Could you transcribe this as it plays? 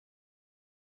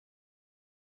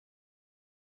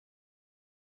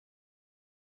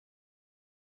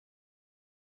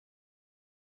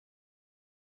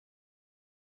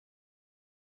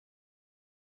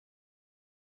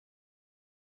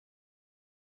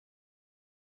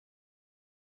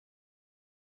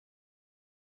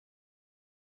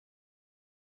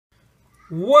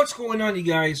What's going on, you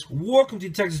guys? Welcome to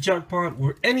Texas Jackpot,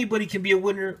 where anybody can be a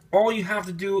winner. All you have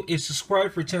to do is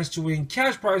subscribe for a chance to win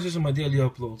cash prizes on my daily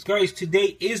uploads. Guys,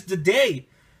 today is the day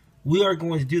we are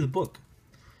going to do the book.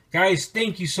 Guys,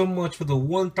 thank you so much for the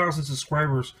 1,000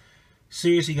 subscribers.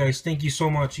 Seriously, guys, thank you so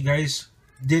much. You guys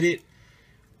did it.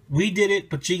 We did it,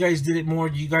 but you guys did it more.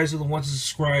 You guys are the ones that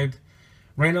subscribed.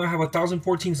 Right now, I have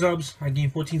 1,014 subs. I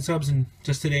gained 14 subs in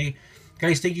just today.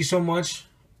 Guys, thank you so much.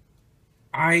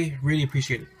 I really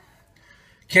appreciate it.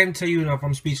 Can't tell you enough.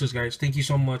 I'm speechless, guys. Thank you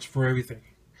so much for everything.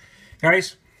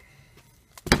 Guys,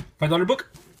 $5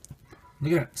 book.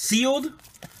 Look at that. Sealed.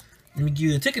 Let me give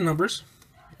you the ticket numbers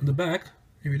on the back.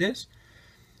 Here it is.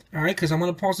 Alright, because I'm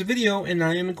going to pause the video and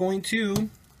I am going to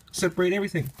separate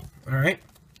everything. Alright.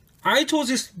 I chose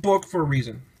this book for a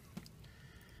reason.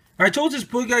 I chose this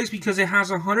book, guys, because it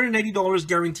has $180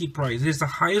 guaranteed prize. It is the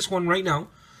highest one right now.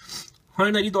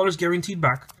 $180 guaranteed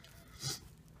back.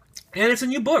 And it's a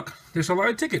new book. There's a lot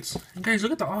of tickets. And guys,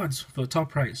 look at the odds for the top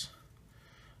prize.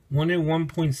 1 in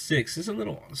 1.6. It's a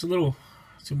little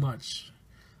too much.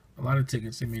 A lot of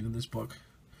tickets they made in this book.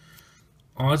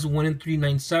 Odds 1 in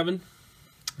 397.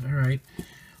 Alright.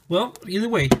 Well, either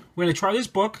way, we're going to try this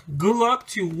book. Good luck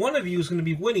to one of you who's going to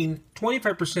be winning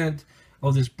 25%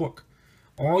 of this book.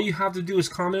 All you have to do is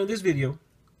comment on this video,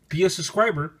 be a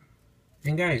subscriber,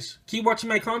 and guys, keep watching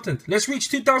my content. Let's reach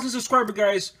 2,000 subscribers,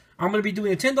 guys. I'm going to be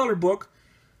doing a $10 book.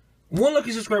 One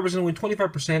lucky subscriber is going to win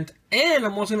 25%. And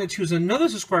I'm also going to choose another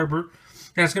subscriber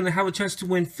that's going to have a chance to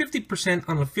win 50%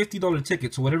 on a $50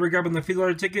 ticket. So whatever you grab on the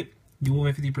 $50 ticket, you will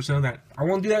win 50% of that. I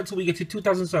won't do that until we get to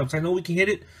 2,000 subs. I know we can hit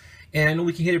it. And I know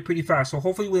we can hit it pretty fast. So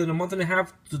hopefully within a month and a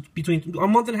half, between a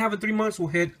month and a half and 3 months, we'll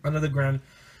hit another grand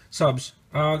subs.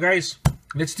 Guys,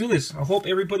 let's do this. I hope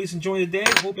everybody's enjoying the day.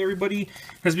 I hope everybody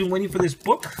has been waiting for this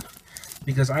book.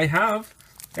 Because I have.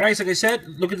 Guys, like I said,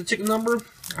 look at the ticket number.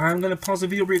 I'm going to pause the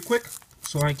video real quick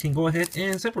so I can go ahead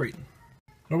and separate.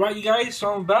 Alright, you guys,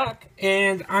 so I'm back.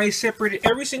 And I separated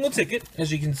every single ticket. As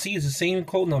you can see, it's the same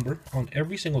code number on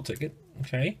every single ticket.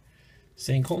 Okay?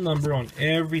 Same code number on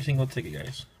every single ticket,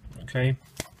 guys. Okay?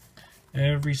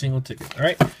 Every single ticket.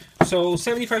 Alright? So,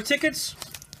 75 tickets.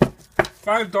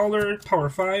 $5 Power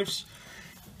 5s.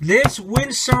 Let's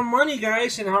win some money,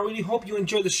 guys. And I really hope you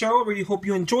enjoy the show. I really hope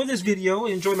you enjoy this video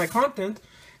and enjoy my content.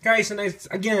 Guys, and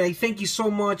I thank you so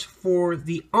much for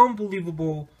the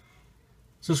unbelievable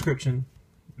subscription,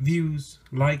 views,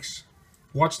 likes,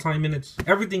 watch time minutes,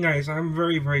 everything, guys. I'm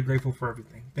very, very grateful for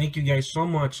everything. Thank you guys so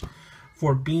much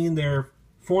for being there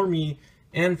for me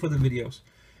and for the videos.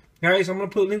 Guys, I'm going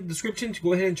to put a link in the description to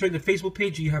go ahead and join the Facebook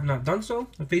page if you have not done so.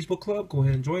 The Facebook club, go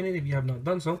ahead and join it if you have not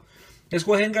done so. Let's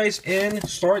go ahead, guys, and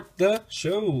start the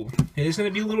show. It is going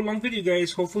to be a little long video,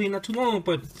 guys. Hopefully not too long,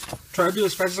 but try to do it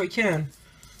as fast as I can.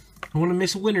 I want to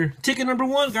miss a winner. Ticket number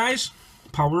 1, guys.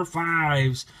 Power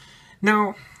 5s.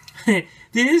 Now,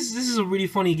 this is a really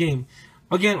funny game.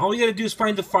 Again, all you got to do is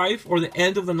find the 5 or the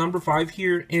end of the number 5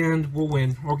 here, and we'll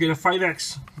win. Or get a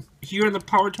 5x. Here in the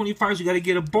Power 25s, you got to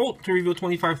get a bolt to reveal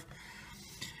 25.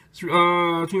 To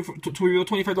reveal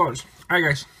 $25. All right,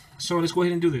 guys. So let's go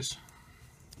ahead and do this.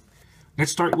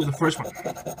 Let's start with the first one.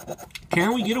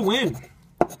 Can we get a win?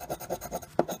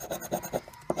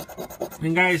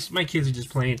 And guys, my kids are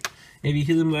just playing. Maybe you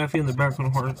hear them laughing in the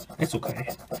background hard. It's okay.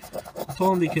 I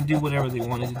told them they can do whatever they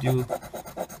wanted to do.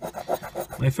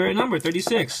 My favorite number,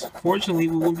 36. Fortunately,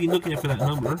 we won't be looking for that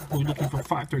number. We're looking for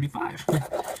 535.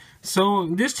 So,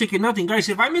 this ticket, nothing. Guys,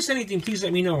 if I miss anything, please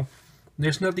let me know.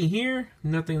 There's nothing here.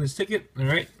 Nothing in this ticket.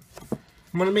 Alright.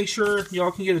 I'm going to make sure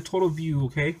y'all can get a total view,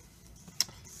 okay?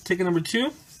 Ticket number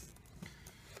 2.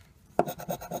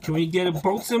 Can we get a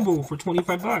bolt symbol for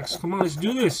 25 bucks? Come on, let's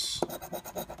do this.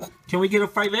 Can we get a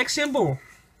 5X symbol?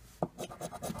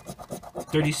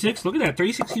 36. Look at that.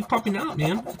 36 keeps popping out,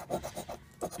 man.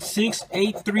 6,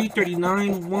 8, 3,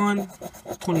 39, 1,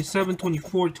 27,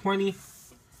 24, 20,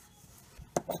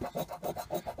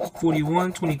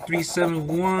 41, 23, 7,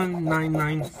 1, 9,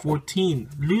 9, 14.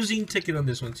 Losing ticket on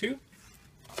this one, too.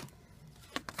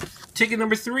 Ticket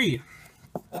number 3.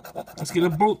 Let's get a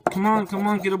bolt. Come on, come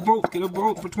on, get a bolt. Get a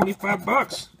bolt for 25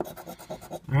 bucks.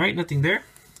 Alright, nothing there.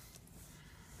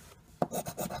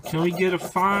 Can we get a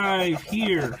 5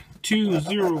 here? 2,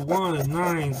 0, 1,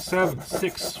 9, 7,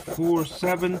 6, 4,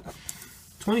 7,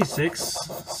 26,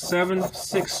 7,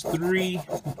 6, 3,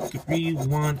 3,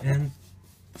 1, and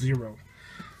 0.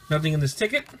 Nothing in this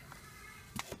ticket.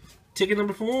 Ticket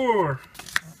number 4.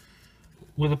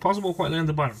 With a possible white line at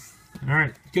the bottom.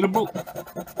 Alright, get a bolt.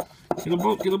 Get a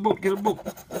bolt, get a bolt, get a bolt.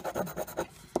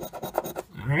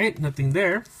 Alright, nothing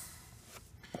there.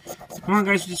 Come on,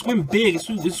 guys, just win big.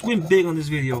 Just win big on this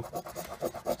video.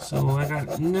 So I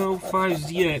got no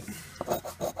 5s yet.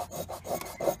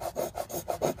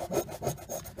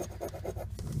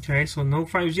 Okay, so no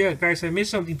 5s yet. Guys, if I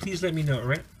missed something, please let me know,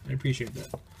 alright? I appreciate that.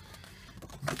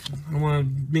 I don't want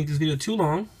to make this video too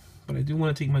long, but I do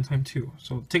want to take my time too.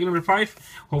 So ticket number 5.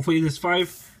 Hopefully this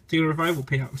 5, ticket number 5 will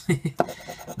pay out.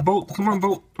 Boat, come on,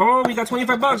 boat. Oh, we got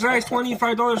 25 bucks, guys.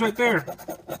 $25 right there.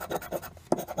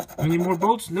 Any more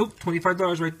boats? Nope.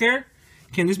 $25 right there.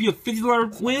 Can this be a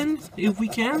 $50 win if we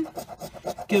can?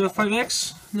 Get a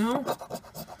 5X? No?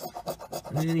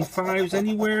 Any 5s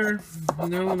anywhere?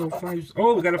 No, no 5s.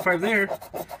 Oh, we got a 5 there.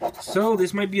 So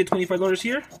this might be a $25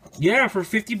 here. Yeah, for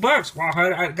 50 bucks. Wow,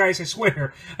 guys, I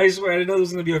swear. I didn't know this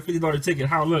was going to be a $50 ticket.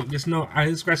 How? Look, just no, I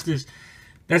didn't scratch this.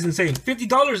 That's insane.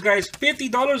 $50, guys.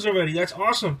 $50 already. That's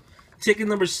awesome. Ticket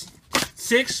number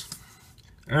 6.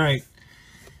 All right.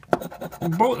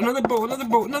 Boat, another boat, another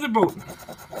boat, another boat.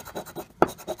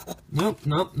 Nope,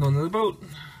 nope, no, another boat.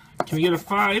 Can we get a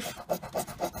 5?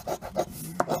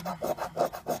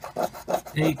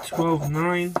 8, 12,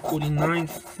 9, 49,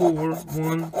 4,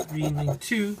 1, 3, 9,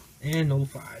 2, and no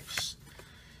 5s.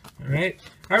 Alright.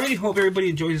 I really hope everybody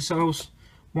enjoys themselves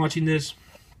watching this.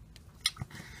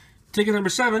 Ticket number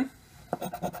 7.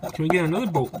 Can we get another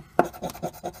boat?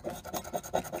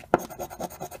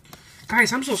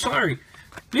 Guys, I'm so sorry.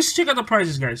 Let's check out the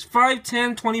prices, guys. 5,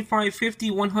 10, 25,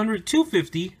 50, 100,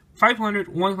 250, 500,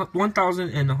 1,000,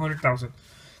 and 100,000.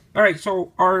 Alright,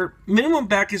 so our minimum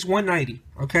back is 190,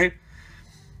 okay?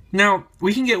 Now,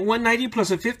 we can get 190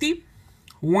 plus a 50,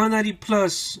 190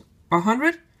 plus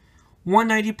 100,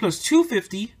 190 plus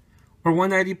 250, or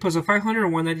 190 plus a 500, or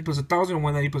 190 plus 1,000, or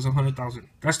 190 plus 100,000.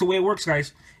 That's the way it works,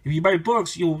 guys. If you buy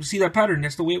books, you'll see that pattern.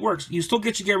 That's the way it works. You still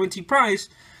get your guaranteed price,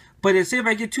 but say if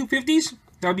I get 250s,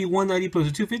 that'll be 190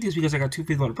 plus the 250s because I got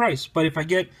 $250 price. But if I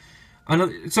get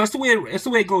another, so that's the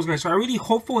way it goes, guys. So I'm really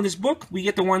hopeful in this book we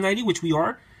get the 190, which we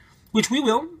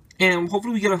will, and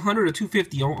hopefully we get 100 or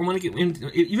 250. I want to get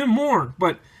even more,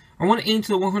 but I want to aim to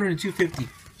the 100 and 250.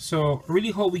 So I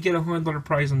really hope we get a $100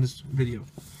 prize on this video,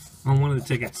 on one of the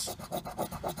tickets.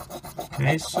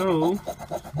 Okay, so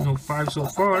no 5 so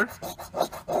far.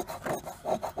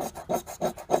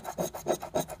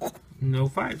 No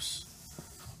 5s.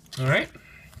 All right.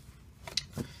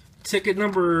 Ticket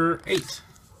number 8.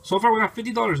 So far we got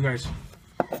 $50, guys.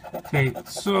 Okay,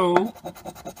 so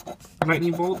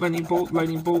lightning bolt, lightning bolt,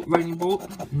 lightning bolt, lightning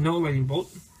bolt. No lightning bolt.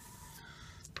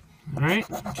 All right.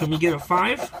 Can we get a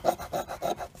 5?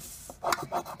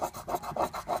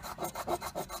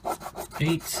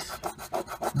 8,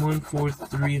 1, 4,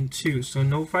 3, and 2. So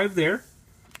no 5 there.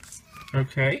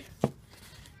 Okay.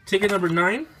 Ticket number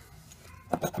 9.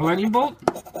 A lightning bolt.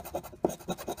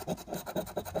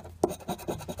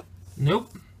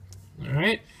 Nope. All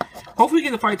right. Hopefully we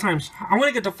get the 5 times. I want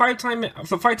to get the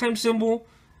 5 time symbol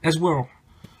as well.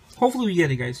 Hopefully we get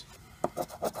it, guys.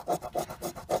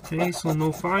 Okay, so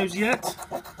no 5s yet.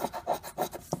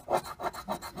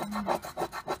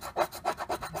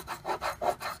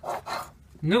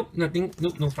 Nope, nothing.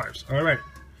 Nope, no 5s. All right.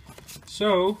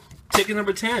 So ticket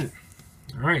number 10.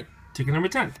 All right, ticket number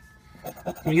 10.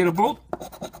 Can we get a bolt?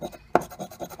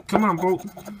 Come on, bolt.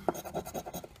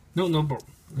 No, no bolt.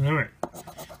 All right.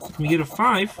 Can we get a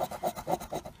 5?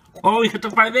 Oh, we hit the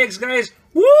 5X, guys.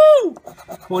 Woo!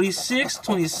 46,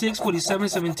 26, 47,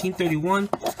 17, 31,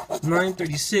 9,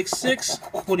 36, 6,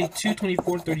 42,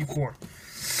 24, 34.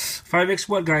 5X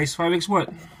what, guys? 5X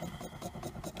what?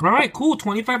 All right, cool.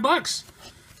 25 bucks.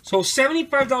 So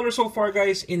 $75 so far,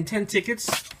 guys, in 10 tickets.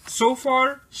 So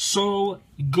far, so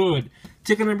good.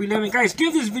 Ticket number 11. Guys,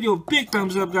 give this video a big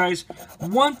thumbs up, guys.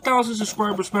 1,000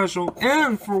 subscriber special.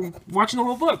 And for watching the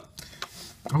whole book.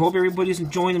 I hope everybody's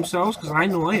enjoying themselves, because I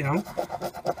know I am.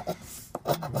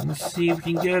 Let's see if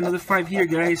we can get another 5 here,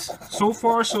 guys. So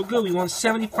far, so good. We won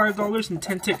 $75 in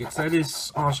 10 tickets. That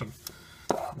is awesome.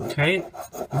 Okay.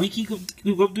 If we keep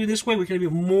up doing this way, we're going to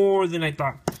be more than I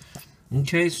thought.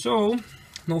 Okay, so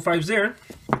no 5s there.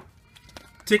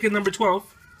 Ticket number 12.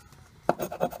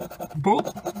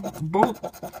 Bolt. Bolt.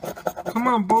 Come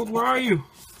on, Bolt. Where are you?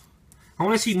 I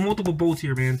want to see multiple bolts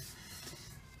here, man.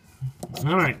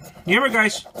 Alright. Remember,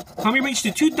 guys, help me reach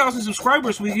to 2,000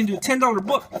 subscribers so we can do a $10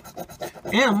 book.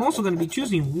 And I'm also going to be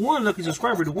choosing one lucky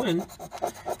subscriber to win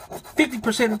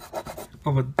 50%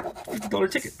 of a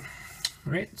 $50 ticket.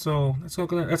 Alright, so that's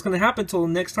gonna happen until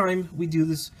next time we do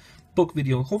this book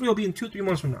video. Hopefully it'll be in 2-3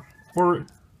 months from now. Or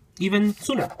even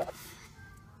sooner.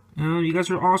 You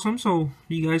guys are awesome, so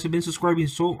you guys have been subscribing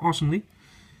so awesomely.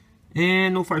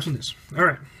 And no 5s on this.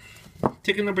 Alright.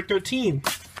 Ticket number 13.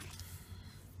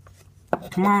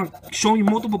 Come on, show me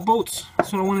multiple boats.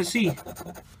 That's what I want to see.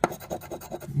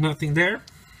 Nothing there.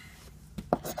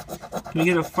 Can we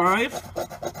get a 5?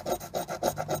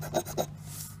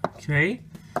 Okay.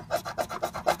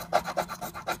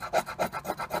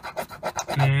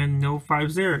 And no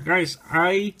 5s there. Guys,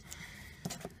 I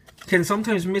can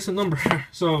sometimes miss a number.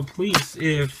 So please,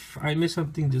 if I miss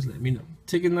something, just let me know.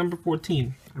 Ticket number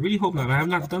 14. I really hope not. I have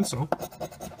not done so.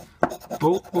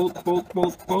 Bolt, bolt, bolt,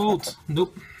 bolt, bolt.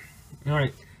 Nope.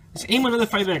 Alright. Let's aim another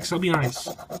 5X. That'll be nice.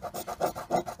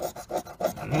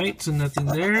 Alright, so nothing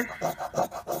there.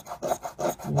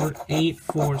 4, 8,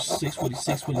 4, 6,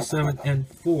 46, 47, and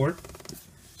 4.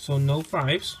 So no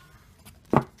 5s.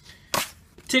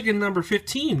 Ticket number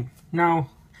 15. Now,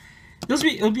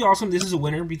 it'll be awesome. This is a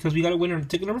winner because we got a winner on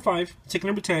ticket number 5, ticket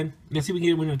number 10. Let's see if we can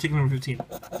get a winner on ticket number 15.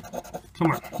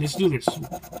 Come on, let's do this.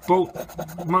 Bolt.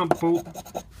 Come on, bolt.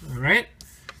 Alright.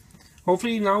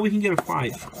 Hopefully now we can get a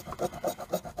 5.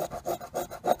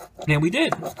 And we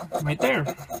did. Right there.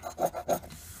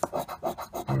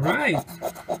 Alright.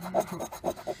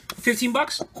 15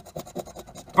 bucks?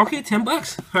 Okay, 10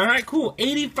 bucks. Alright, cool.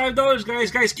 $85,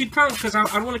 guys. Guys, keep counting because I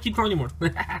don't want to keep counting anymore.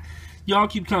 Y'all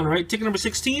keep counting, right? Ticket number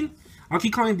 16. I'll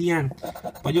keep counting at the end.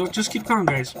 But you'll just keep counting,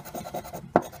 guys.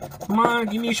 Come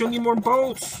on, show me more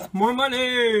bolts. More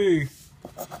money.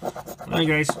 Alright,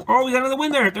 guys. Oh, we got another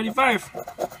win there. 35.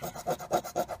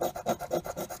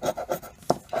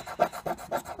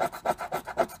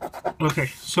 Okay,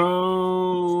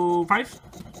 so 5.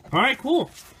 Alright, cool.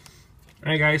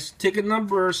 Alright, guys. Ticket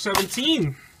number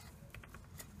 17.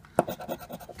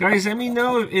 Guys, let me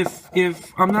know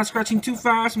if I'm not scratching too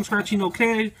fast. I'm scratching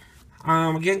okay.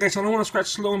 Again, guys, I don't want to scratch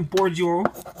slow and board you all.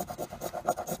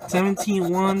 17,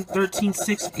 1, 13,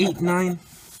 6, 8, 9,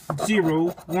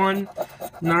 0, 1,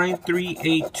 9, 3,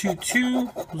 8, 2, 2,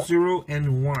 0,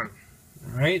 and 1.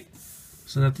 Alright.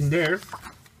 So nothing there.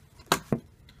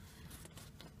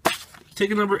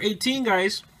 Ticket number 18,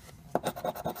 guys.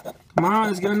 Come on,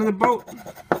 let's get another boat.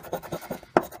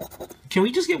 Can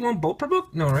we just get one boat per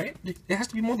book? No, right? It has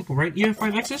to be multiple, right? Even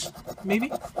 5X's?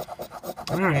 Maybe?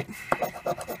 Alright.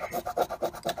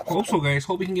 Hope so, guys.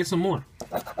 Hope we can get some more.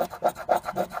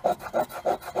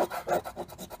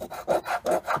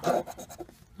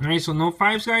 Alright, so no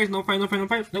 5s, guys. No 5, no 5, no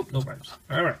 5. Nope, no 5s.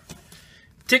 Alright.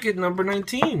 Ticket number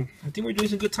 19. I think we're doing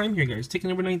some good time here, guys. Ticket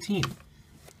number 19.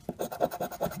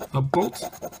 A boat?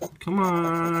 Come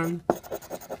on.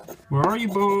 Where are you,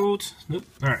 boat? Nope.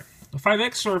 Alright. A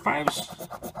 5X or 5s?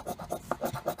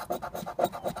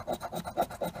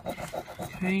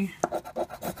 Okay.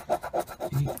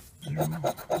 8, 0,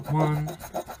 1.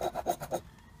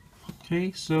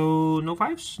 Okay, so no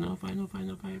 5s? No 5, no 5,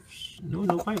 no 5s.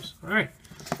 No 5s. Alright.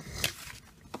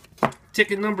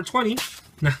 Ticket number 20.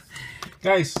 Nah.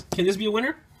 Guys, can this be a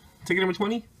winner? Ticket number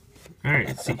 20? Alright,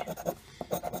 let's see.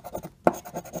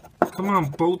 Come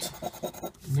on, boat.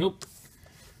 Nope.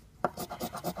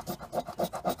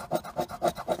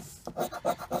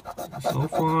 So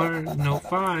far, no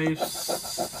 5s.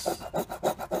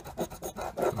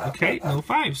 Okay, no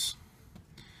 5s.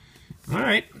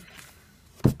 Alright.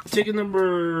 Ticket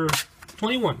number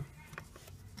 21.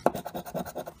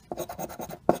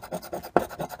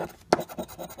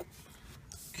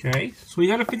 Okay, so we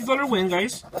got a $50 win,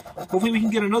 guys. Hopefully we can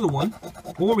get another one.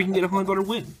 Or we can get a $100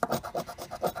 win.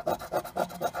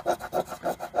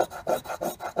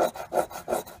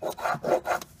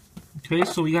 Okay,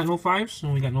 so we got no 5s.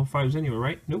 No, we got no 5s anyway,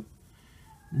 right? Nope.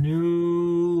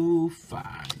 No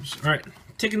 5s. Alright,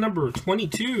 ticket number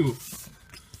 22.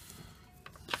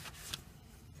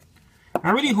 I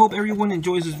really hope everyone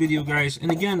enjoys this video, guys.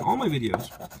 And again, all my videos.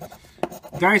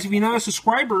 Guys, if you're not a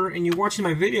subscriber and you're watching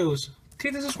my videos,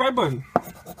 click the subscribe button.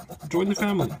 Join the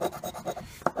family.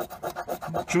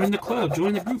 Join the club.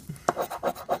 Join the group.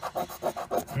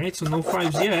 Alright, so no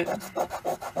 5s yet.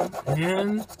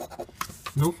 And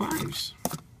no 5s.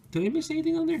 Did I miss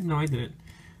anything on there? No, I didn't.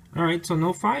 Alright, so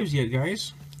no 5s yet,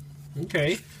 guys.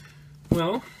 Okay.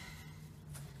 Well,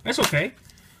 that's okay.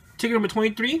 Ticket number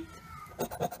 23.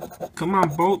 Come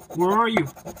on, boat. Where are you?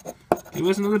 Give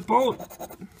us another boat.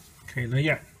 Okay, not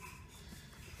yet.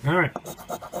 Alright.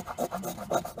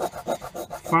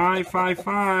 5, 5,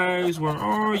 5s. Where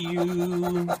are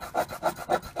you?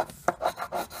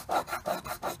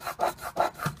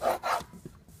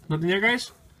 Nothing there,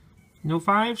 guys? No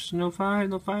 5s? No 5,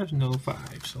 no 5s, no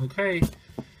 5s. Okay.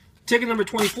 Ticket number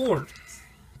 24.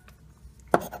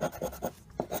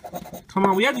 Come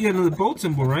on, we have to get another boat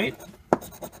symbol, right?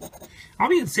 I'll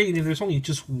be insane if there's only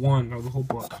just one of the whole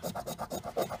book.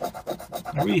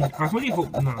 I really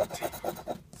hope not.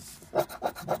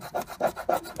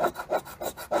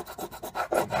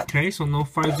 Okay, so no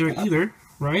 5s there either,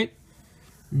 right?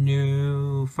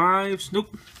 No 5s.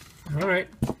 Nope. Alright.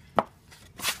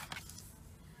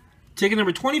 Ticket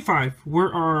number 25.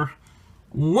 We're our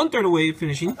 1/3 away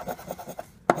finishing.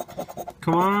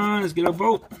 Come on, let's get a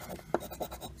boat.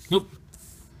 Nope.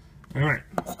 Alright.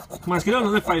 Come on, let's get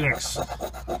another 5X.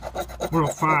 We're a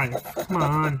 5. Come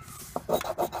on.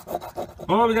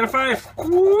 Oh, we got a 5.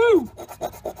 Woo!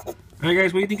 Alright,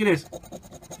 guys, what do you think it is?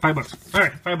 $5.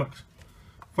 Alright, $5.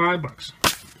 $5.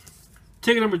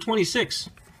 Ticket number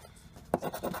 26.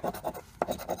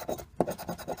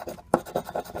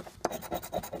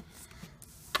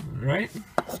 Alright.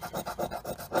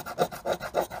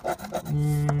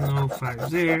 No 5s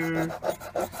there.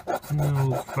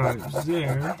 No 5s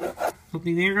there.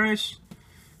 Something there, guys?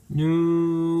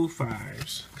 No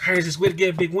 5s. Guys, this way to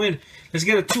get a big win. Let's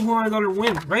get a $200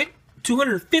 win, right?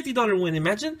 $250 win.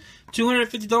 Imagine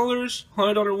 $250,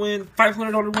 $100 win,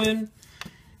 $500 win.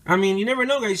 I mean, you never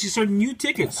know, guys. These are new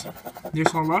tickets.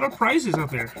 There's a lot of prizes out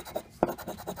there.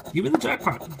 Even the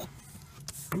jackpot.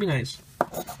 That'd be nice.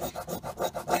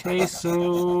 Okay,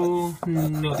 so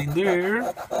nothing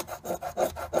there.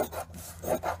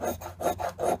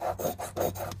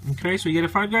 Okay, so you get a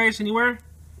 5, guys, anywhere?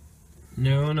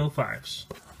 No, no 5s.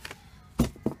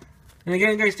 And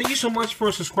again, guys, thank you so much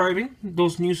for subscribing.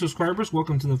 Those new subscribers,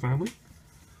 welcome to the family.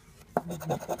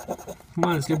 Come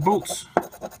on, let's get boats.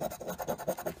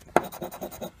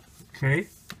 Okay,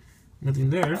 nothing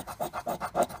there.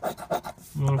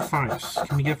 No 5s.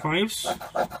 Can we get 5s?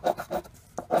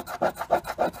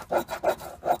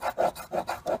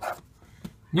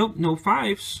 Nope, no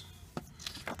 5s.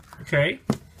 Okay.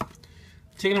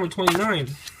 Ticket number 29.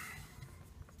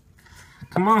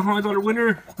 Come on, $100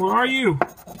 winner. Where are you?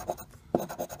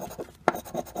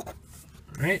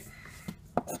 Alright.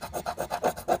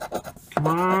 Come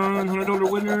on, $100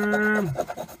 winner.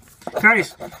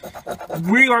 Guys,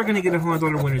 we are gonna get a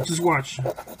 $100 winner. Just watch.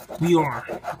 We are.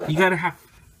 You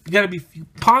gotta be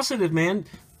positive, man.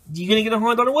 You're gonna get a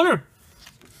 $100 winner.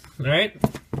 Alright?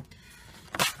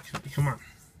 Come on.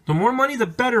 The more money, the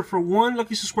better for one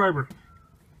lucky subscriber.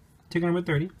 Ticket number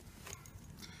 30.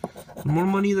 The more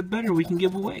money, the better we can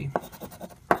give away.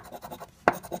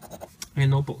 And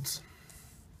no bolts.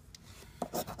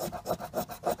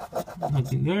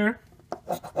 Nothing there.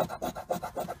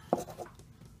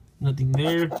 Nothing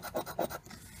there.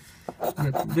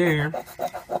 Nothing there.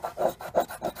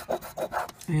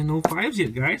 And no 5s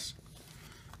yet, guys.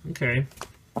 Okay.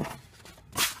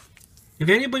 If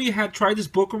anybody had tried this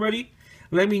book already,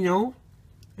 let me know.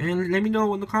 And let me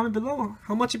know in the comment below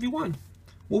how much have you won.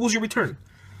 What was your return?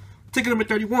 Ticket number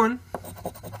 31.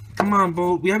 Come on,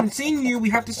 boat. We haven't seen you. We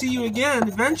have to see you again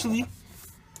eventually.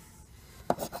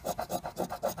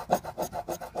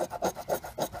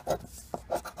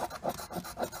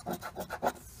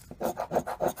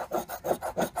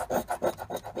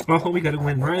 Oh, we got to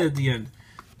win right at the end.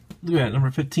 Look at that,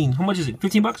 number 15. How much is it?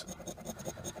 15 bucks?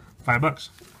 $5.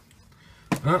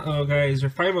 Uh-oh, guys. They're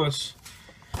 5-us.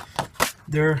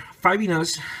 They're 5-ing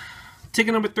us.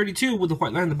 Ticket number 32 with the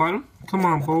white line at the bottom. Come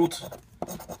on, bolt.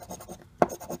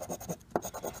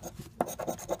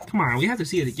 Come on, we have to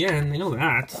see it again. I know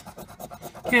that.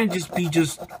 Can't just be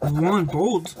just one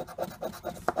bolt.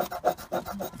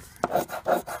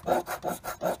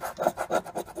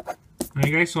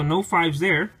 Alright, guys, so no 5s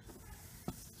there.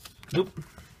 Nope.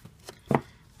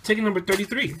 Ticket number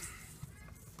 33.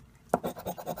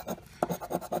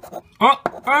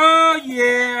 Oh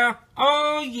yeah!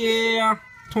 Oh yeah!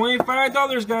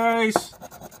 $25, guys!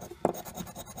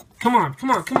 Come on,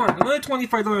 come on, come on! Another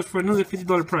 $25 for another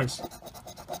 $50 price.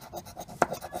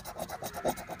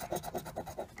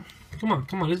 Come on,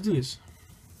 come on, let's do this.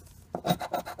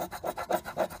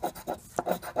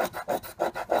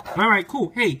 Alright,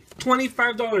 cool. Hey,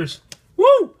 $25.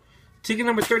 Woo! Ticket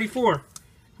number 34.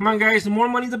 Come on, guys, the more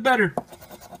money, the better.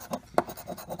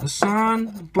 The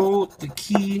sun, the boat, the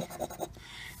key.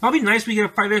 That'll be nice if we get a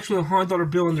 5X with a $100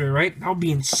 bill in there, right? That'll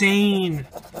be insane.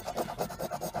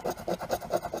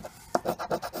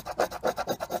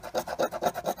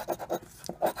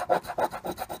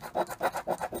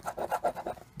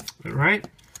 Alright.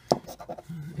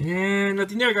 And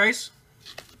nothing there, guys.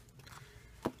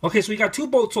 Okay, so we got 2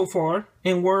 boats so far,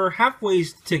 and we're halfway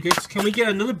to tickets. Can we get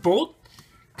another boat?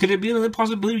 Could there be another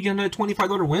possibility we get another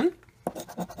 $25 win?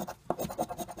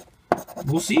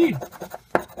 We'll see.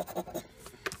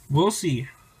 We'll see.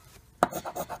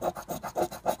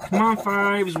 Come on,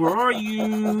 5s, where are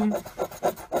you?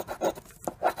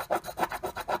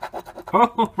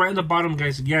 Oh, right in the bottom,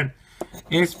 guys, again.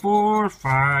 It's for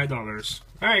 $5.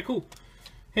 Alright, cool.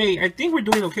 Hey, I think we're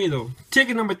doing okay, though.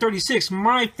 Ticket number 36,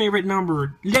 my favorite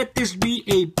number. Let this be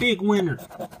a big winner.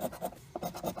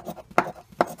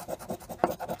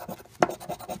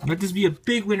 Let this be a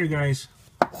big winner, guys.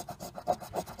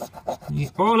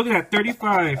 Oh, look at that,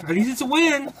 35. At least it's a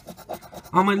win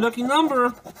on my lucky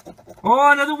number.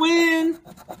 Oh, another win.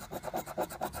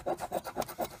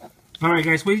 All right,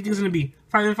 guys, what do you think it's going to be?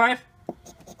 5 and 5?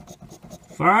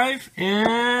 5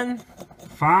 and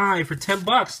 5 for 10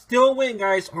 bucks. Still a win,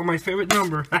 guys, on my favorite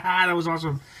number. That was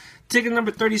awesome. Ticket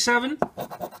number 37.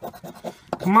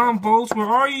 Come on, bolts, where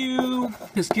are you?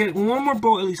 Let's get one more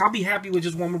bolt at least. I'll be happy with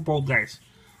just one more bolt, guys.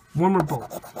 One more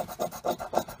bolt.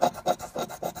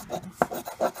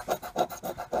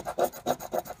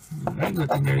 Alright,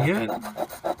 nothing there yet.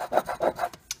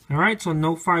 Alright, so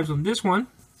no 5s on this one.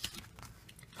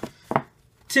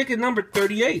 Ticket number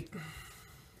 38.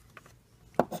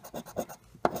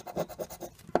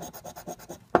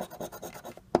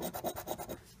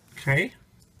 Okay.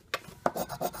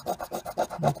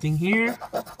 Nothing here.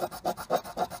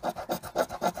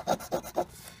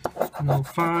 No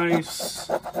 5s.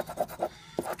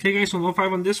 Okay, guys, so no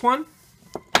 5 on this one.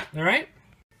 Alright.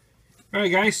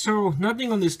 Alright, guys, so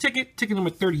nothing on this ticket. Ticket number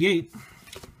 38.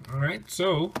 Alright,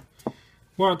 so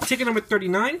we're on ticket number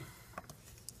 39.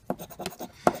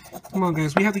 Come on,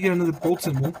 guys, we have to get another bolt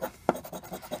symbol.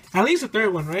 At least a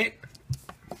third one, right?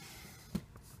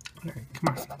 Alright, come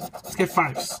on. Let's get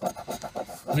 5s.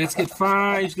 Let's get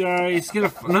 5s, guys.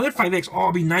 Get another 5x. Oh,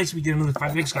 it'll be nice if we get another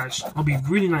 5x, guys. It'll be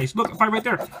really nice. Look, a 5 right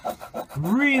there.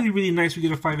 Really, really nice if we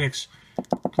get a 5x.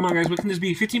 Come on, guys. What can this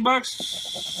be? 15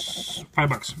 bucks? 5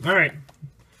 bucks. Alright.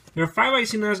 There are 5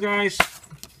 icing us, guys.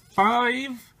 5.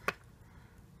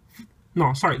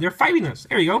 No, sorry. They're 5ing us.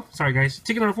 There you go. Sorry, guys.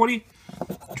 Ticket number 40.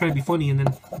 I'm trying to be funny and then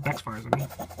backfires on me.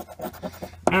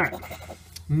 Alright.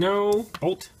 No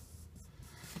bolt.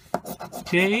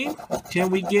 Okay. Can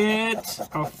we get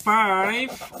a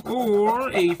 5 or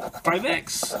a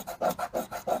 5x?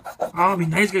 Oh, it'd be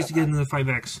nice, guys, to get another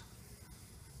 5x.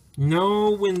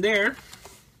 No win there.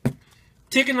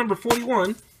 Ticket number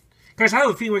 41. Guys, I have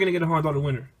a feeling we're going to get a $100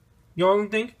 winner. Y'all don't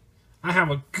think? I have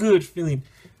a good feeling.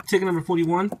 Ticket number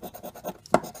 41.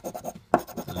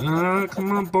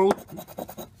 Come on, bolt.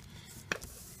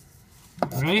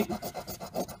 Alright.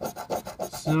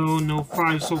 So, no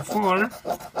 5 so far.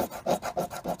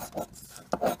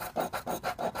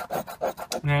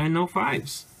 And no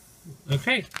 5s.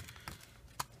 Okay.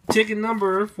 Ticket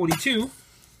number 42.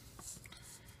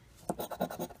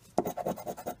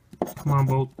 Come on,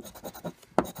 bolt.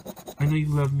 I know you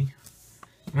love me.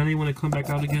 I know you want to come back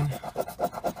out again.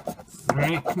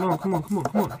 Alright, come on, come on, come on,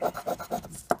 come on.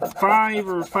 5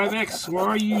 or 5x, where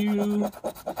are you?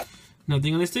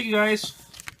 Nothing on this ticket, guys.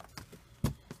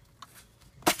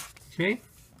 Okay.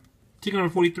 Ticket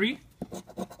number 43.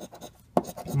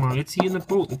 Come on, let's see in the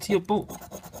boat. Let's see a boat.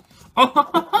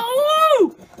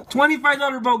 Oh,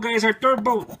 $25 boat, guys. Our third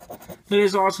boat. That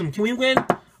is awesome. Can we win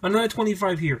another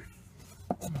 25 here?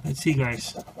 Let's see,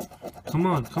 guys. Come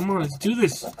on, come on. Let's do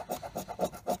this.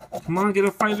 Come on, get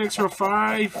a 5x or a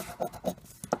 5.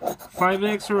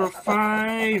 5x or a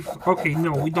 5. Okay,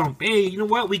 no, we don't. Hey, you know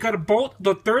what? We got a bolt.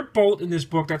 The third bolt in this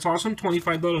book. That's awesome.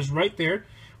 $25 right there.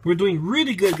 We're doing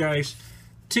really good, guys.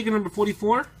 Ticket number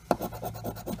 44.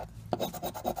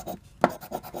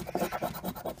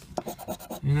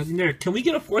 And nothing there. Can we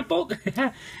get a fourth bolt?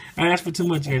 I asked for too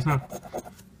much, guys, huh?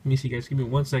 Let me see, guys. Give me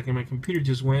 1 second. My computer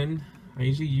just went. I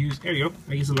usually use... There you go.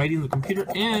 I use the lighting of the computer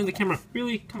and the camera.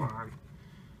 Really? Come on.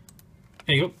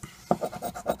 There you go.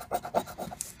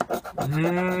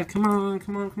 Come on,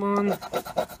 come on, come on.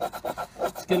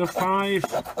 Let's get a 5.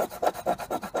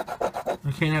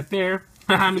 Okay, not there.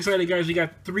 I'm excited, guys. We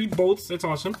got 3 bolts. That's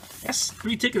awesome. That's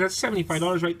 3 tickets. That's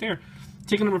 $75 right there.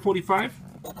 Ticket number 45.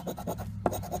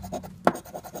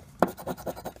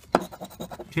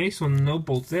 Okay, so no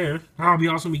bolts there. Oh, it'll be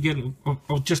awesome we get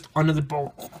just another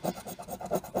bolt.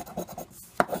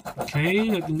 Okay,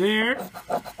 nothing there.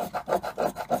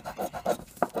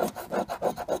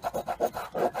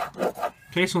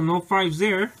 Okay, so no 5s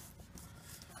there.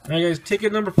 Alright, guys,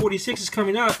 ticket number 46 is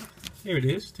coming up. There it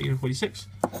is, ticket number 46.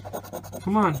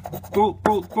 Come on. Bolt,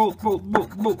 bolt, bolt, bolt,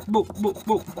 bolt, bolt, bolt, bolt,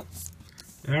 bolt.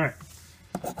 Alright.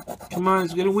 Come on,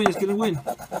 it's gonna win, it's gonna win.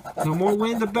 The more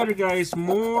win, the better, guys.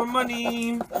 More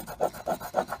money.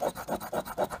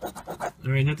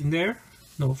 Alright, nothing there.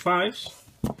 No 5s.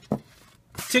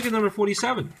 Ticket number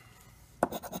 47.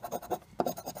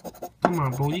 Come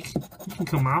on, Bo, you can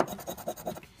come out.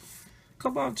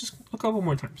 Come on, just a couple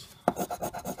more times.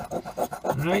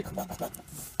 Alright.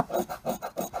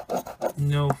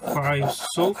 No 5s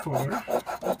so far.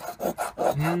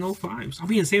 And no 5s. I'll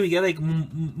be insane. We get like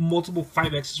multiple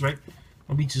 5x's, right?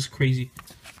 I'll be just crazy.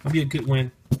 I'll be a good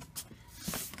win.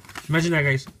 Imagine that,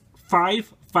 guys.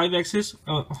 5x's,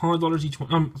 $100 each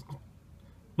one.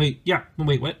 Wait, yeah. No,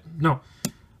 wait, what? No.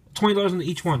 $20 on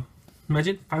each one.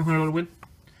 Imagine, $500 win.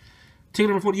 Ticket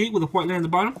number 48 with a white line at the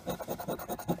bottom.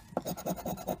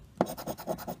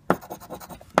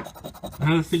 I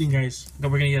have a feeling, guys,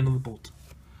 that we're gonna get another bolt.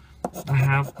 I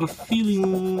have a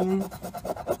feeling.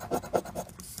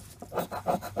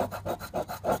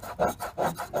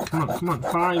 Come on,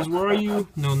 fives, where are you?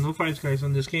 No, no fives, guys,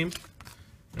 on this game.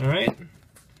 Alright.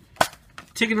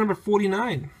 Ticket number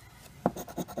 49.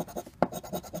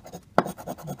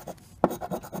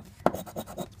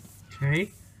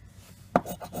 Okay.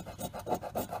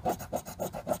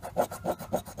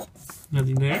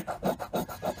 Nothing there.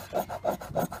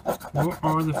 Where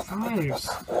are the fives?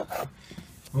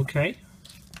 Okay.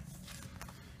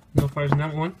 No fives in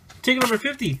that one. Ticket number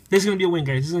 50. This is going to be a win,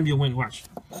 guys. This is going to be a win. Watch.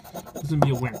 This is going to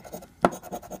be a win.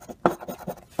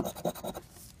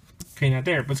 Okay, not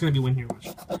there, but it's going to be a win here. Watch.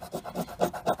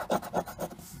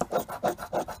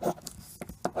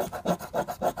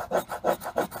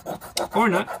 Or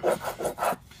not.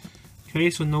 Okay,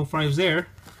 so no fives there.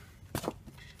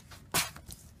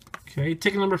 Okay,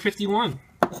 ticket number 51.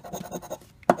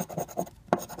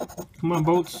 Come on,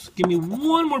 bolts. Give me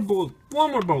one more bolt.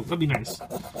 One more bolt. That'd be nice.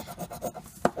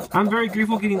 I'm very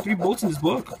grateful getting 3 bolts in this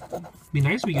book. Be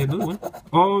nice if we get another one.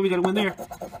 Oh, we got a win there.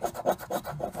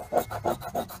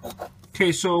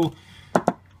 Okay, so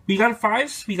we got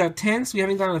 5s, we got 10s, we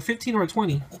haven't gotten a 15 or a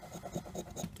 20.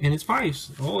 And it's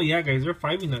 5s. Oh yeah, guys, they're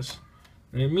 5ing us.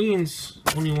 And it means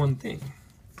only one thing.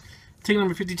 Ticket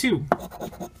number 52.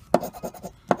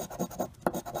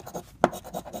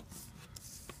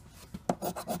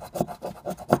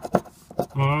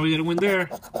 Oh, we got a win there.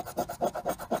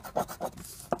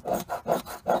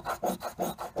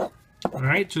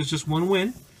 Alright, so it's just one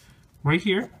win right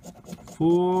here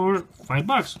for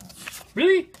 $5.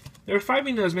 Really? They're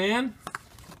 5ing us, man.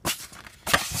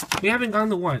 We haven't gone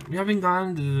to what? We haven't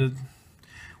gone to...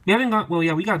 We haven't got... Well,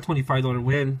 yeah, we got a $25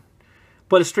 win.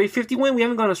 But a straight 50 win? We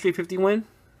haven't got a straight 50 win?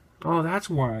 Oh, that's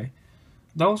why.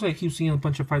 That's why I keep seeing a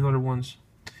bunch of $5 ones.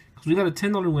 Because we got a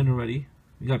 $10 win already.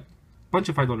 We got a bunch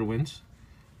of $5 wins.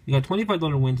 We got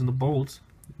 $25 wins in the bolts.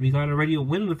 We got already a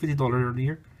win on the $50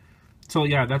 earlier. So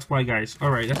yeah, that's why, guys.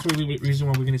 Alright, that's the reason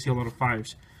why we're going to see a lot of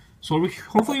 5s. So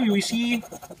hopefully we see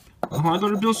a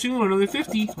 $100 bill soon or another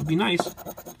 50. Would be nice.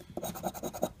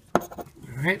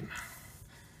 Alright.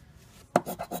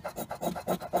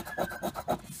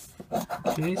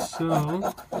 Okay,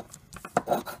 so...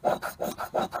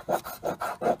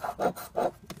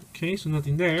 Okay, so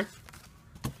nothing there.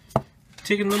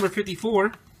 Ticket number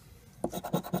 54.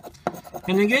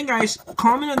 And again, guys,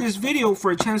 comment on this video for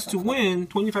a chance to win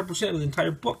 25% of the entire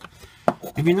book.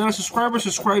 If you're not a subscriber,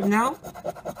 subscribe now.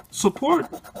 Support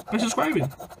by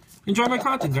subscribing. Enjoy my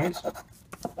content, guys.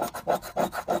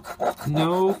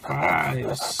 No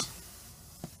 5s.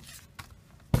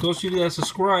 Those of you that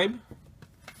subscribe,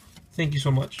 thank you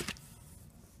so much.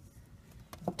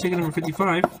 Ticket number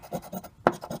 55.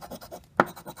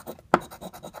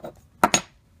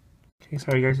 Okay,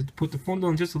 sorry guys, I have to put the phone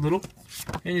down just a little.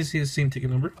 And you see the same ticket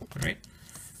number. Alright.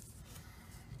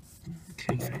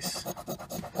 Okay, guys.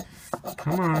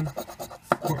 Come on.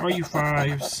 Where are you,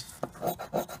 5s?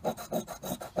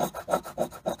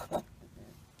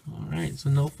 Alright, so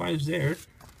no 5s there.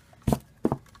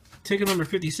 Ticket number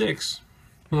 56.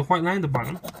 With a white line at the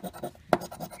bottom.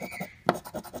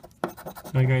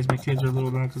 Sorry guys, my kids are a little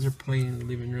loud because they're playing in the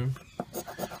living room.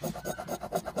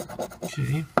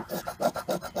 Okay.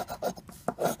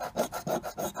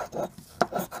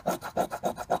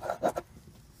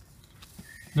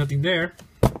 Nothing there.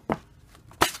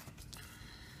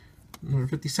 Number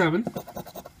 57.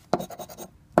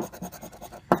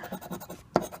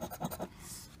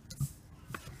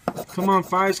 Come on,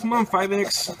 5s. Come on,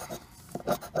 5x.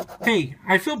 Hey,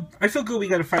 I feel good we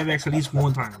got a 5x at least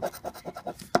one time.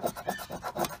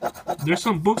 There's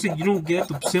some books that you don't get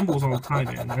the symbols all the time,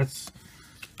 man.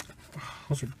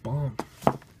 Those are bomb.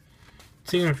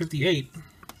 Ticket number 58.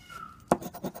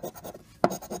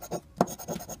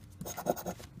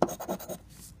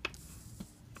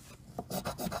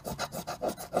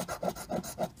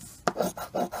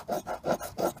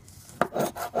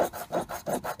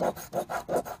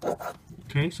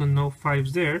 Okay, so no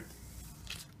 5s there.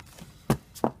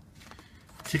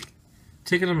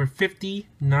 Ticket number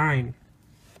 59.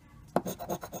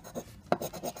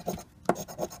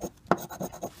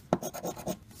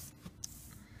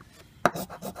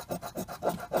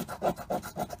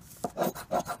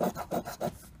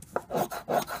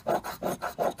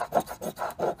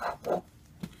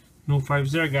 No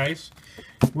 5s there, guys.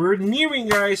 We're nearing,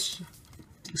 guys.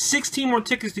 16 more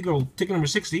tickets to go. Ticket number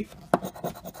 60.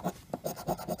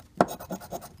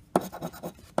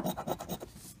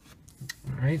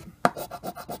 Alright.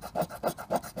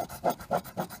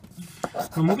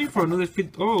 I'm hoping for another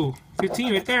 15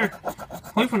 right there.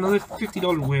 Hoping for another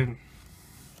 $50 win.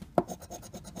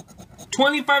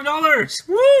 $25!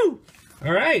 Woo!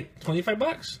 Alright, 25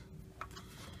 bucks.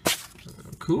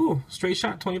 Cool. Straight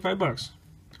shot, 25 bucks.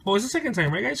 Oh, it's the second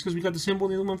time, right, guys? Because we got the symbol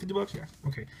in the other one, 50 bucks? Yeah.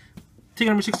 Okay. Ticket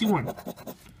number 61.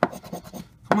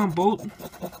 Come on, boat.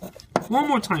 One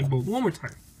more time, boat. One more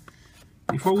time.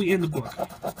 Before we end the book.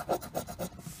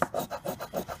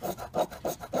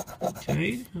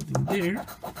 Okay, nothing there.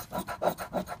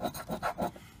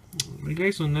 Alright,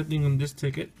 guys, so nothing on this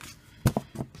ticket.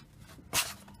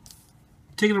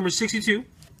 Ticket number 62.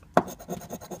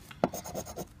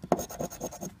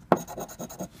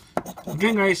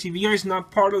 Again, guys, if you guys are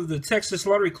not part of the Texas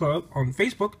Lottery Club on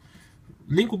Facebook,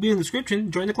 link will be in the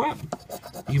description. Join the club.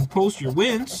 You can post your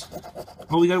wins.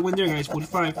 Oh, we got a win there, guys.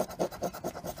 45.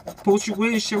 Post your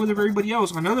wins. Share with everybody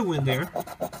else. Another win there.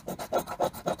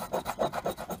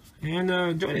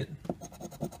 And join it.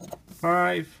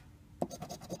 5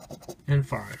 and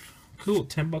 5. Cool.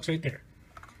 10 bucks right there.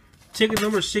 Ticket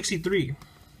number 63.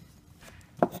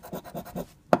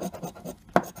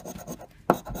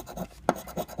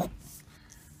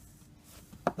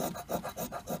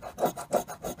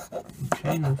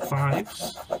 Okay, no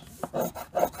 5s.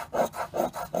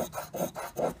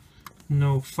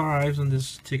 No 5s on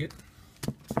this ticket.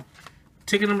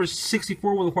 Ticket number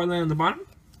 64 with a white line on the bottom.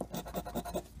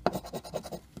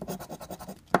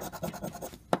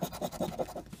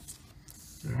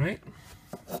 Alright.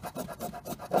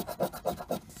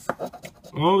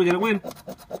 Oh, we got a win.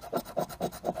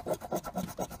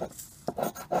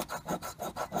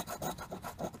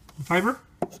 Fiver?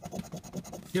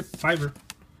 Yep, fiver.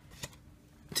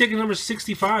 Ticket number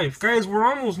 65. Guys, we're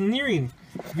almost nearing.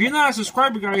 If you're not a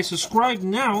subscriber, guys, subscribe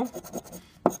now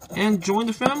and join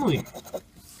the family.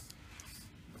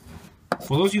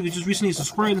 For those of you who just recently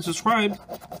subscribed,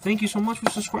 thank you so much for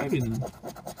subscribing.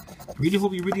 I really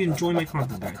hope you really enjoy my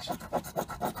content, guys.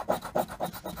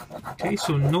 Okay,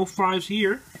 so no 5s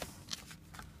here.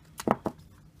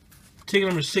 Ticket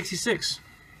number 66.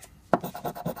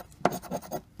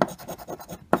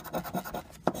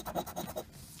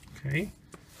 Okay.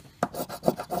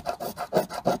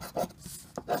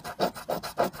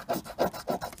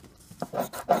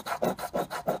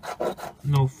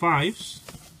 No 5s.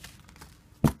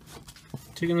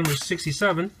 Ticket number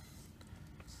 67.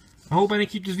 I hope I didn't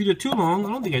keep this video too long. I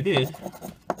don't think I did.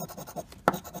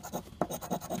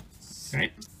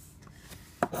 Okay.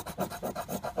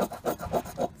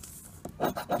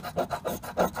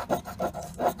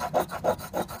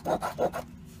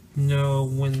 No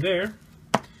win there.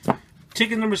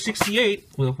 Ticket number 68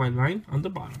 with a white line on the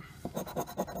bottom.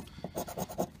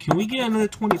 Can we get another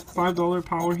 $25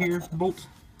 power here, Bolt?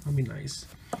 That'd be nice.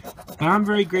 But I'm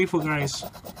very grateful, guys,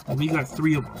 that we got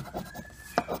 3 of them.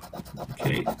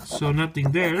 Okay, so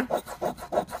nothing there.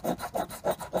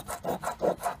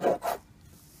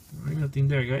 Alright, nothing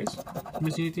there, guys.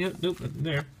 Missing anything else? Nope, nothing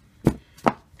there.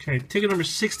 Okay, ticket number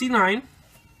 69.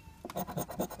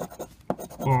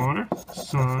 Bar,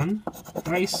 sun,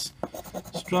 dice,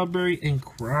 strawberry, and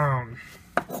crown.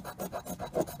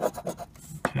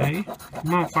 Okay,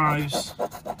 come on, 5s.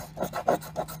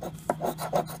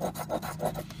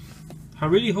 I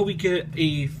really hope we get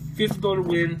a $50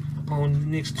 win on the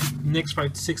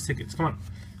next 6 tickets. Come on,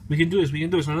 we can do this. We can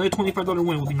do this. Another $25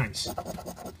 win would be nice.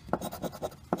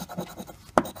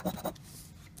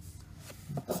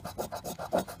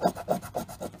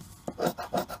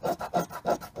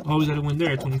 Oh, we got a win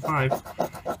there, 25.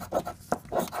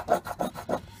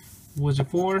 What was it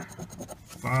for?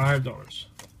 $5.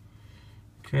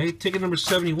 Okay, ticket number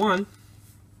 71.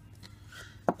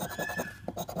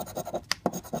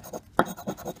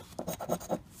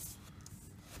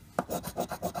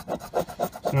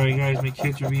 Sorry guys, my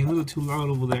kids are being a little too loud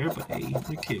over there, but hey,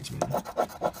 they're kids, man.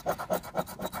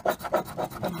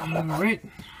 Alright,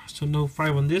 so no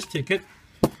 5 on this ticket.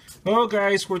 Oh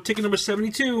guys, we're ticket number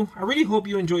 72. I really hope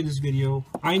you enjoyed this video.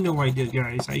 I know I did,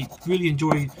 guys. I really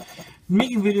enjoyed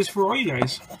making videos for all you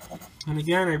guys. And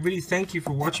again, I really thank you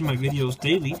for watching my videos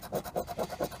daily.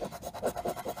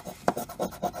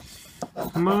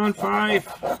 Come on, 5.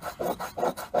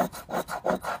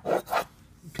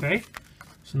 Okay,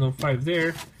 so no 5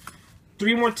 there.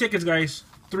 3 more tickets, guys.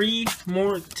 3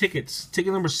 more tickets.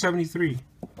 Ticket number 73.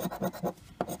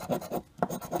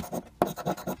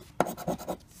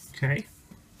 Okay.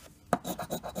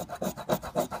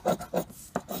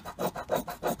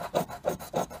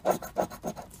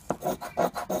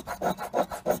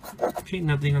 Okay,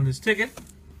 nothing on this ticket.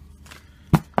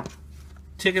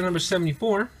 Ticket number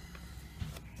 74.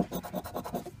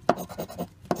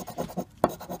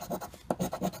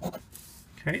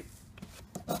 Okay.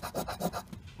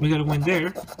 We got a win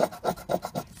there.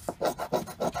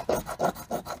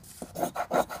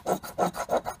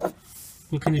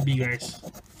 What can it be, guys?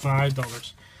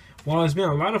 $5. Well, there's been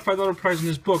a lot of $5 prize in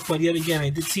this book, but yet again, I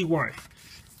did see why.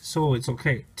 So it's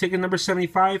okay. Ticket number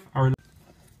 75.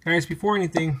 Guys, before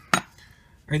anything,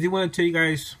 I do want to tell you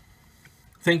guys,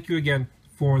 thank you again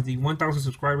for the 1,000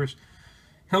 subscribers.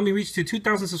 Help me reach to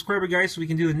 2,000 subscribers, guys, so we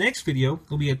can do the next video.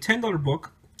 It'll be a $10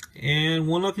 book, and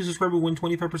one lucky subscriber will win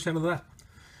 25% of that.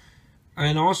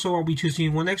 And also, I'll be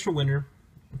choosing one extra winner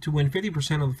to win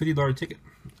 50% of a $50 ticket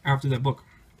after that book.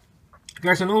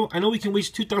 Guys, I know we can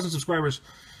reach 2,000 subscribers.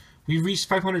 We've reached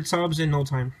 500 subs in no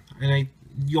time, and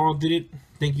you all did it.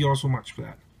 Thank you all so much for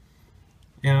that.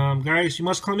 Guys, you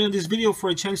must comment on this video for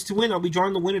a chance to win. I'll be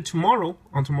drawing the winner tomorrow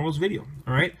on tomorrow's video.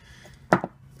 All right.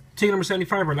 Ticket number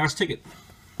 75, our last ticket.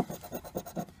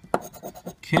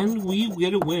 Can we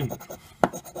get a win?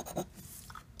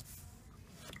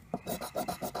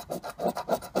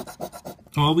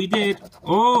 Oh, we did.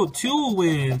 Oh, 2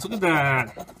 wins. Look at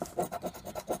that.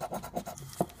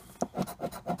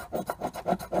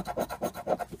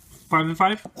 $5 and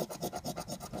 $5.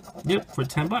 Yep, for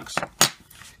 $10.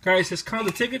 Guys, let's count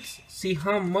the tickets. See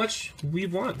how much we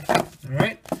won. All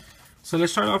right. So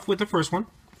let's start off with the first one.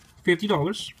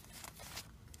 $50.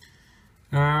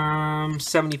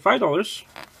 $75.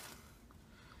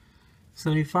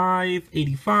 75,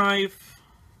 85,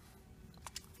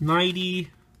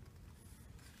 90,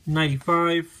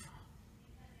 95,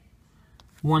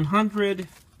 100,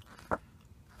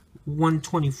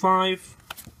 125,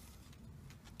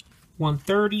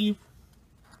 130,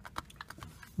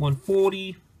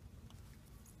 140,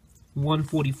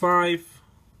 145,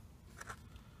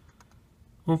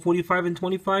 145 and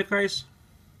 25, guys.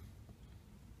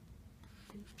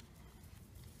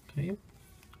 Okay,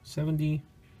 70,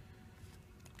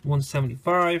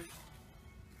 175,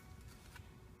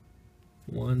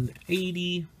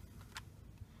 180,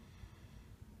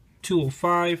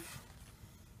 205,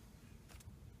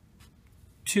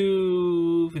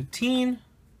 215,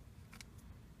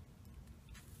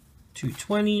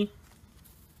 220,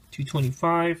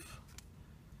 225,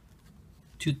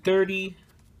 230,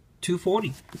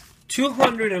 240.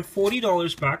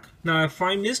 $240 back. Now, if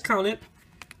I miscounted,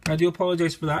 I do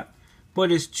apologize for that.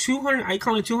 But it's I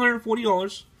counted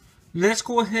 $240. Let's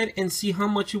go ahead and see how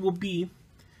much it will be.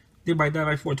 Divide that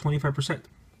by 4, 25%.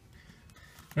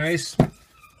 Guys,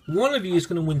 one of you is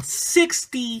going to win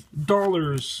 $60.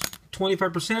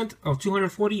 25% of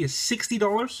 240 is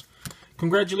 $60.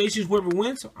 Congratulations, whoever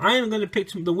wins. I am going to pick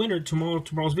the winner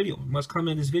tomorrow's video. Must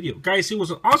comment this video. Guys, it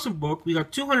was an awesome book. We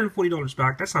got $240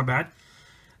 back. That's not bad.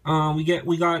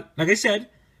 We got, like I said,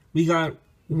 we got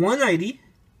 $190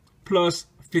 plus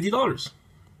 $50.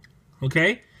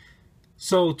 Okay?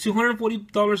 So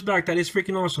 $240 back. That is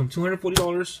freaking awesome.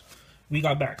 $240 we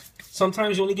got back.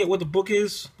 Sometimes you only get what the book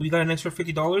is. We got an extra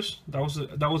 $50. That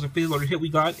was a $50 hit we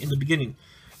got in the beginning.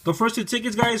 The first 2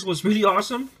 tickets, guys, was really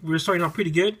awesome. We were starting out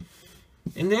pretty good.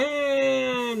 And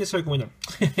then it started going down.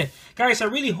 Guys, I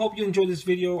really hope you enjoyed this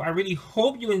video. I really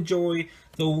hope you enjoy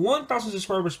the 1,000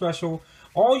 subscriber special.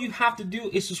 All you have to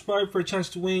do is subscribe for a chance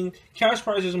to win cash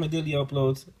prizes on my daily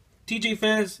uploads. TJ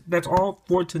fans, that's all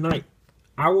for tonight.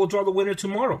 I will draw the winner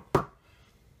tomorrow.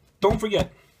 Don't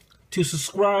forget to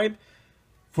subscribe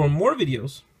for more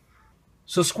videos.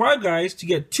 Subscribe, guys, to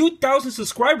get 2,000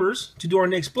 subscribers to do our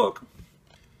next book.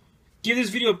 Give this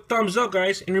video a thumbs up,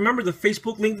 guys. And remember the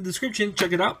Facebook link in the description.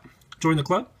 Check it out. Join the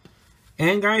club.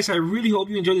 And, guys, I really hope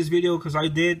you enjoyed this video because I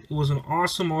did. It was an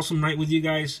awesome, awesome night with you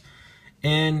guys.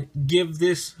 And give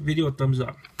this video a thumbs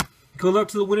up. Good luck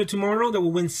to the winner tomorrow that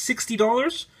will win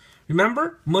 $60.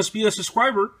 Remember, must be a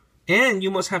subscriber. And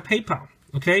you must have PayPal.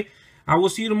 Okay? I will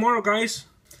see you tomorrow, guys.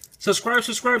 Subscribe,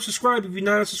 subscribe, subscribe. If you're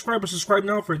not a subscriber, subscribe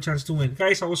now for a chance to win.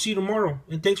 Guys, I will see you tomorrow.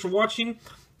 And thanks for watching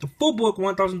the full book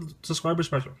 1,000 subscriber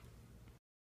special.